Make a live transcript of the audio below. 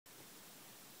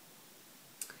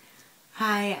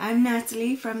Hi, I'm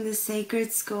Natalie from the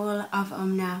Sacred School of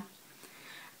OmNa,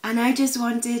 and I just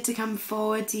wanted to come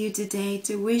forward to you today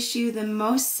to wish you the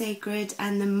most sacred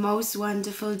and the most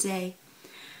wonderful day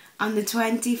on the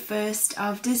 21st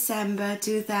of December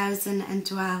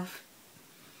 2012.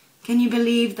 Can you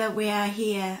believe that we are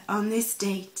here on this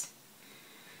date?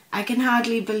 I can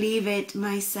hardly believe it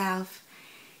myself.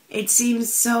 It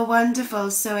seems so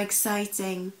wonderful, so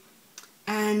exciting,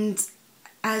 and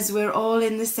as we're all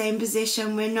in the same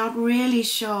position, we're not really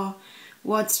sure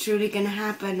what's truly going to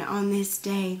happen on this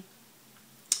day.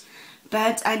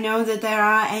 But I know that there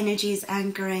are energies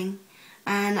anchoring,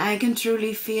 and I can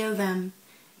truly feel them.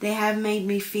 They have made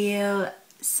me feel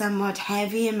somewhat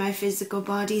heavy in my physical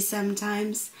body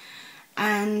sometimes,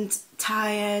 and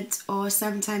tired or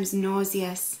sometimes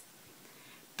nauseous.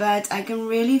 But I can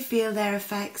really feel their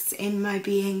effects in my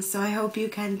being, so I hope you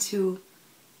can too.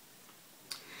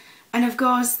 And of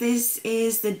course, this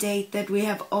is the date that we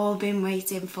have all been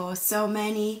waiting for. So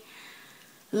many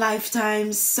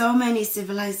lifetimes, so many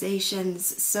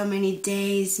civilizations, so many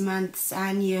days, months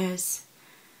and years.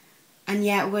 And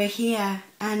yet we're here,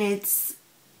 and it's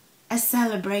a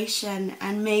celebration,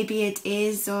 and maybe it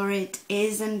is or it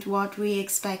isn't what we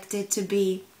expect it to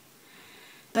be.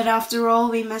 But after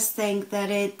all, we must think that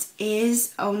it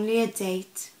is only a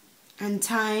date, and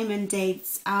time and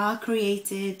dates are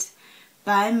created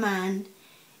by man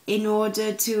in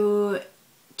order to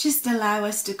just allow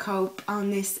us to cope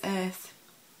on this earth.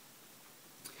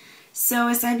 So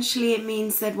essentially it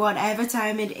means that whatever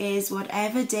time it is,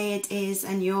 whatever day it is,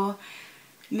 and you're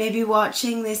maybe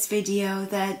watching this video,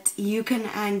 that you can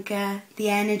anchor the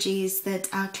energies that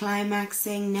are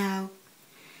climaxing now,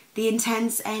 the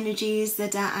intense energies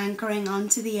that are anchoring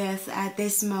onto the earth at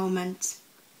this moment,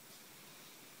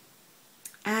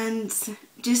 and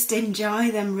just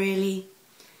enjoy them really.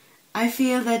 I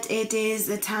feel that it is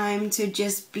a time to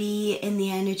just be in the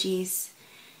energies.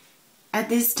 At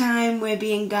this time we're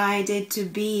being guided to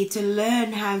be, to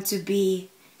learn how to be,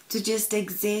 to just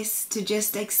exist, to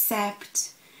just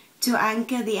accept, to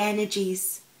anchor the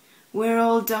energies. We're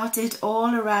all dotted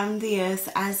all around the earth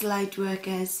as light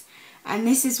workers, and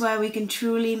this is where we can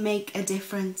truly make a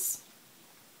difference.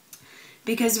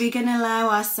 Because we can allow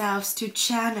ourselves to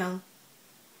channel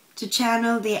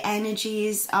the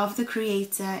energies of the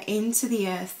Creator into the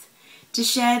earth, to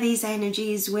share these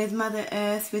energies with Mother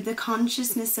Earth, with the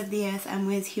consciousness of the earth, and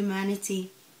with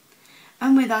humanity,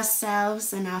 and with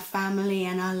ourselves and our family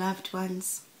and our loved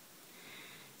ones.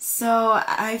 So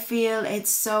I feel it's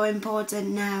so important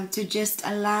now to just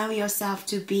allow yourself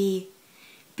to be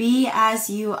as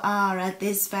you are at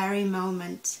this very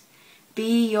moment.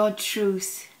 Be your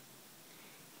truth.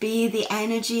 Be the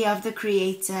energy of the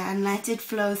Creator and let it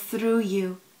flow through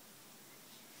you.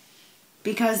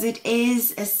 Because it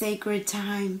is a sacred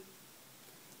time,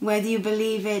 whether you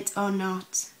believe it or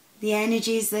not. The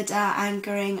energies that are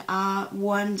anchoring are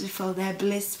wonderful, they're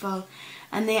blissful,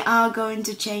 and they are going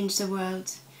to change the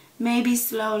world. Maybe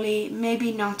slowly,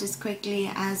 maybe not as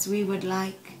quickly as we would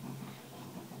like,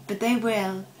 but they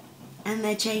will, and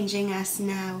they're changing us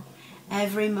now,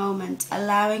 every moment,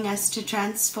 allowing us to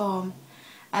transform,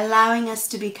 allowing us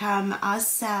to become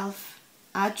ourself,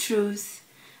 our truth,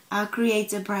 our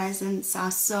Creator presence, our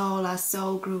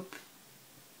soul group,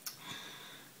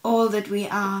 all that we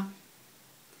are.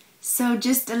 So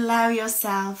just allow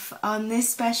yourself on this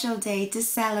special day to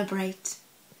celebrate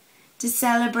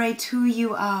who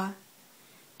you are,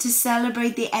 to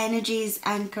celebrate the energies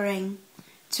anchoring,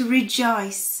 to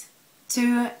rejoice,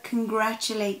 to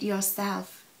congratulate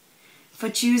yourself for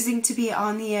choosing to be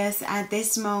on the earth at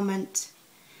this moment,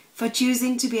 for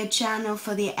choosing to be a channel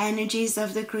for the energies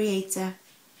of the Creator,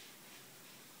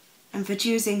 and for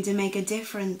choosing to make a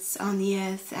difference on the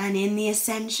earth and in the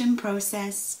ascension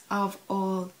process of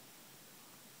all.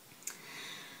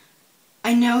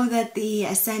 I know that the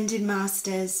Ascended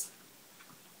Masters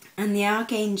and the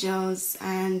Archangels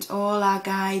and all our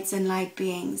guides and light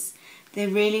beings, they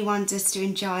really want us to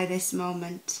enjoy this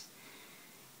moment.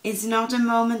 It's not a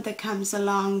moment that comes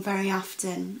along very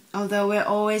often, although we're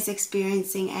always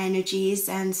experiencing energies,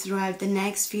 and throughout the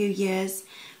next few years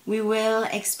we will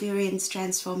experience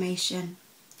transformation.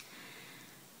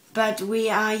 But we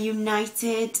are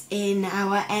united in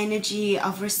our energy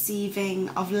of receiving,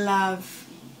 of love,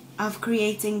 of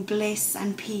creating bliss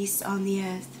and peace on the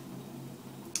earth.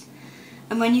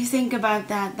 And when you think about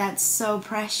that, that's so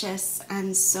precious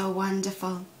and so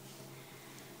wonderful.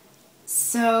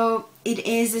 So it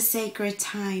is a sacred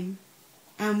time,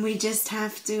 and we just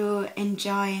have to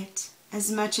enjoy it as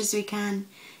much as we can.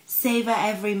 Savor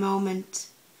every moment.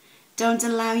 Don't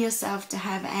allow yourself to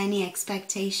have any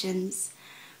expectations,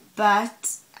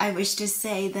 but I wish to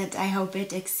say that I hope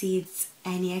it exceeds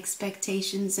any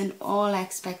expectations and all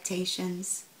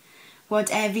expectations.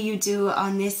 Whatever you do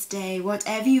on this day,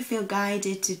 whatever you feel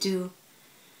guided to do,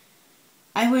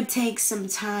 I would take some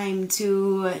time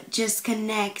to just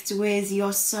connect with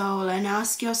your soul and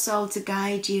ask your soul to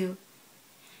guide you.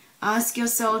 Ask your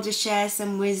soul to share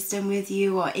some wisdom with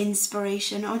you, or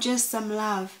inspiration, or just some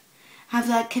love. Have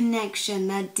that connection,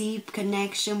 that deep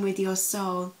connection with your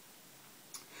soul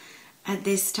at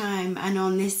this time and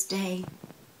on this day.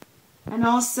 And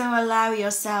also allow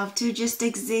yourself to just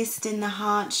exist in the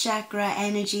heart chakra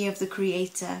energy of the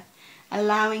Creator,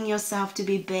 allowing yourself to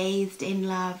be bathed in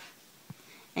love.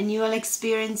 And you will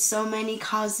experience so many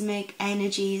cosmic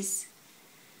energies,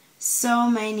 so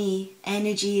many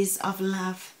energies of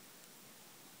love.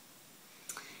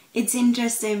 It's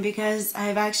interesting because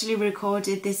I've actually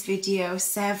recorded this video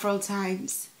several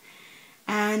times,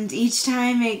 and each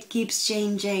time it keeps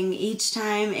changing. Each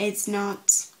time it's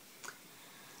not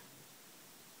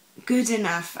good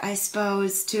enough, I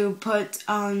suppose, to put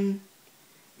on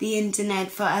the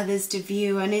internet for others to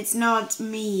view. And it's not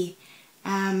me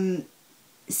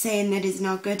saying that it's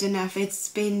not good enough. It's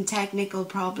been technical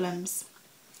problems.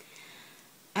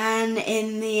 And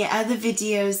in the other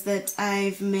videos that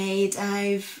I've made,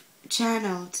 I've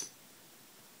channeled.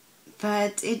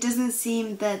 But it doesn't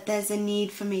seem that there's a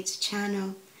need for me to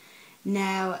channel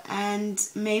now. And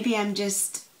maybe I'm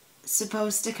just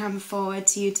supposed to come forward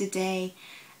to you today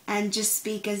and just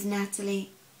speak as Natalie.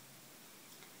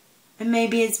 And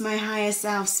maybe it's my higher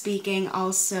self speaking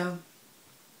also.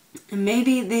 And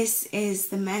maybe this is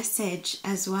the message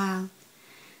as well,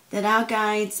 that our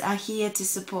guides are here to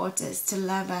support us, to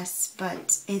love us,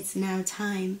 but it's now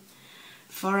time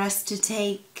for us to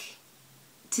take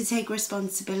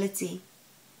responsibility,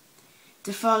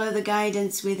 to follow the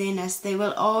guidance within us. They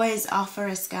will always offer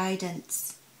us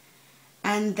guidance,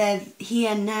 and they're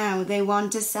here now. They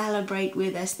want to celebrate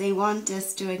with us. They want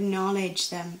us to acknowledge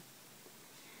them,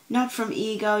 not from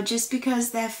ego, just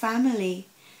because they're family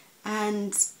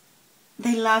and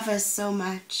they love us so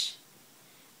much.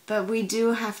 But we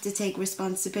do have to take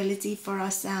responsibility for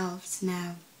ourselves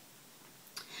now.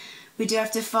 We do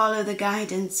have to follow the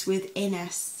guidance within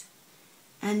us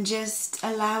and just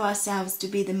allow ourselves to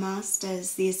be the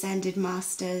masters, the ascended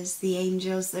masters, the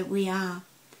angels that we are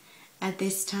at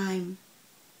this time.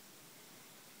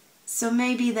 So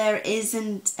maybe there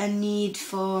isn't a need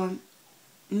for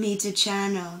me to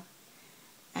channel,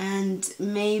 and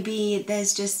maybe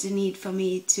there's just a need for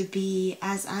me to be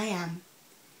as I am,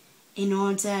 in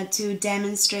order to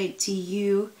demonstrate to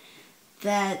you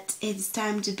that it's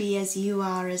time to be as you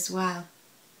are as well.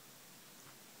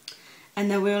 And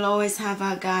that we'll always have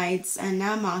our guides and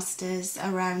our masters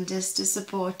around us to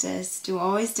support us, to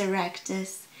always direct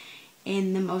us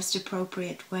in the most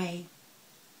appropriate way.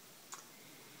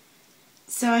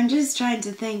 So I'm just trying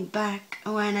to think back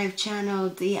when I've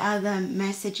channeled the other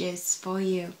messages for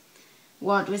you,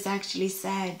 what was actually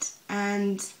said.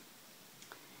 And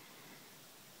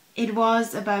it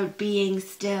was about being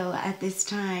still at this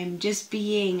time, just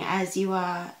being as you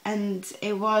are. And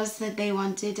it was that they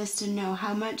wanted us to know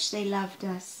how much they loved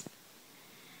us.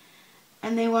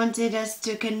 And they wanted us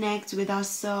to connect with our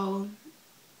soul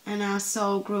and our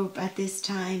soul group at this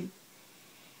time.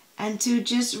 And to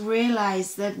just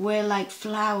realize that we're like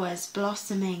flowers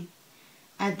blossoming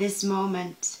at this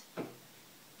moment.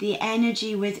 The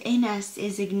energy within us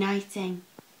is igniting.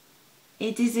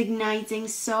 It is igniting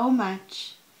so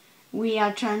much. We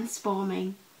are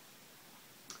transforming.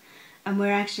 And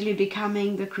we're actually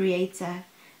becoming the Creator.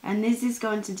 And this is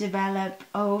going to develop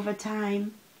over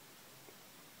time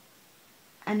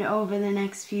and over the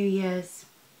next few years.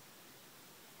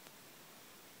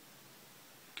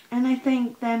 And I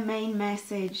think their main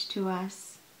message to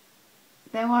us,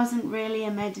 there wasn't really a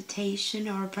meditation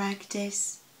or a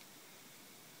practice.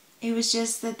 It was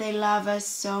just that they love us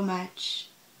so much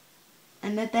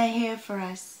and that they're here for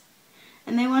us.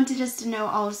 And they wanted us to know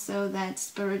also that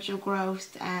spiritual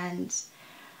growth and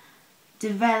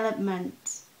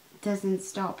development doesn't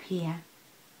stop here.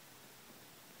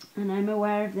 And I'm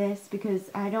aware of this because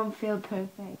I don't feel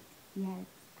perfect yet,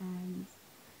 and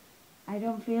I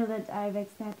don't feel that I've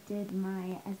accepted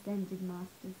my ascended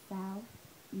master self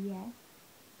yet,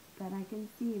 but I can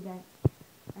see that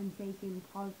I'm taking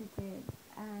positive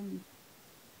and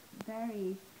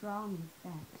very strong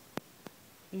steps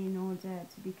in order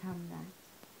to become that.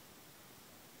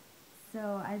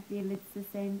 So I feel it's the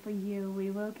same for you. We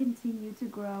will continue to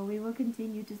grow, we will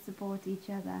continue to support each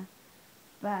other,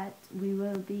 but we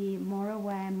will be more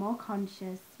aware, more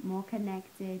conscious, more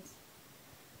connected,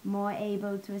 more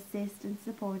able to assist and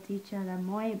support each other,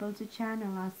 more able to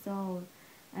channel our soul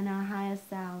and our higher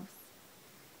selves,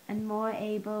 and more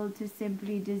able to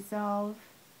simply dissolve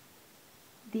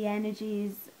the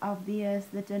energies of the earth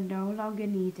that are no longer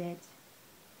needed,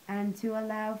 and to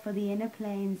allow for the inner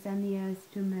planes and the earth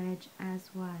to merge as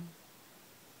one,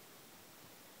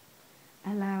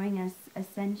 allowing us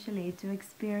essentially to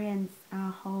experience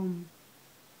our home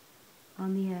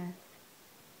on the earth,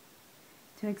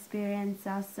 to experience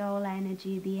our soul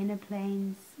energy, the inner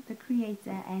planes, the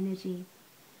creator energy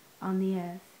on the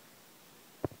earth.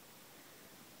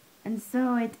 And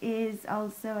so it is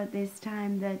also at this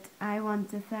time that I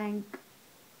want to thank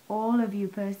all of you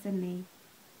personally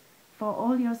for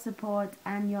all your support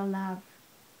and your love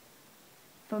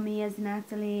for me as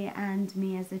Natalie and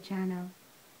me as a channel.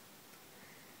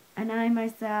 And I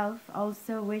myself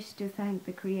also wish to thank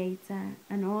the Creator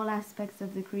and all aspects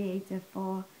of the Creator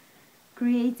for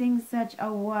creating such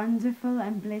a wonderful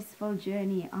and blissful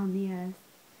journey on the earth.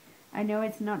 I know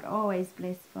it's not always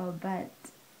blissful, but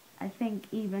I think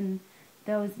even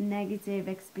those negative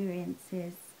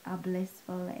experiences are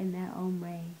blissful in their own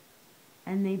way,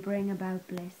 and they bring about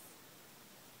bliss.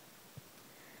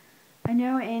 I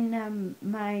know in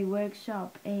my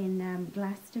workshop in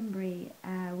Glastonbury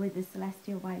with the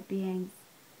Celestial White Beings,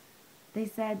 they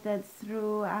said that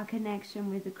through our connection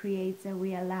with the Creator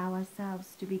we allow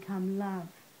ourselves to become love,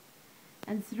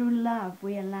 and through love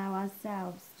we allow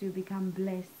ourselves to become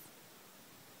bliss.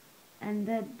 And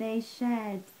that they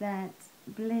shared that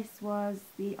bliss was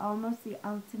almost the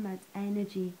ultimate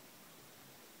energy,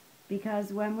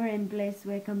 because when we're in bliss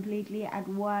we're completely at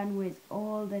one with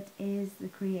all that is the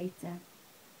Creator.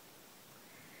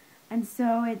 And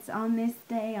so it's on this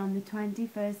day, on the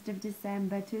 21st of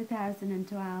December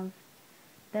 2012,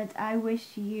 that I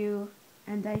wish you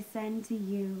and I send to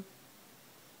you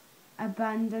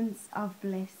abundance of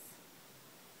bliss.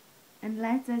 And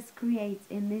let us create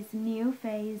in this new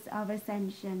phase of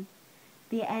ascension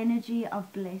the energy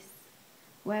of bliss,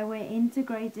 where we're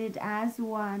integrated as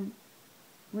one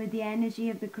with the energy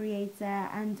of the Creator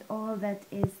and all that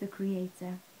is the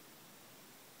Creator.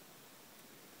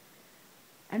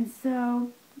 And so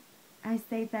I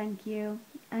say thank you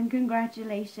and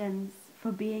congratulations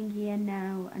for being here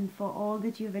now and for all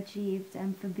that you've achieved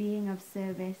and for being of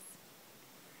service.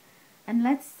 And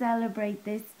let's celebrate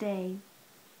this day,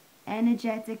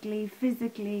 energetically,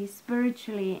 physically,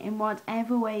 spiritually, in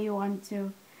whatever way you want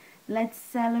to. Let's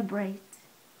celebrate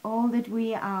all that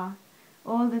we are,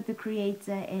 all that the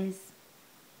Creator is,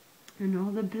 and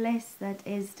all the bliss that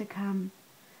is to come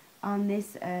on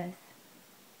this earth.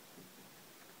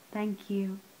 Thank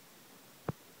you.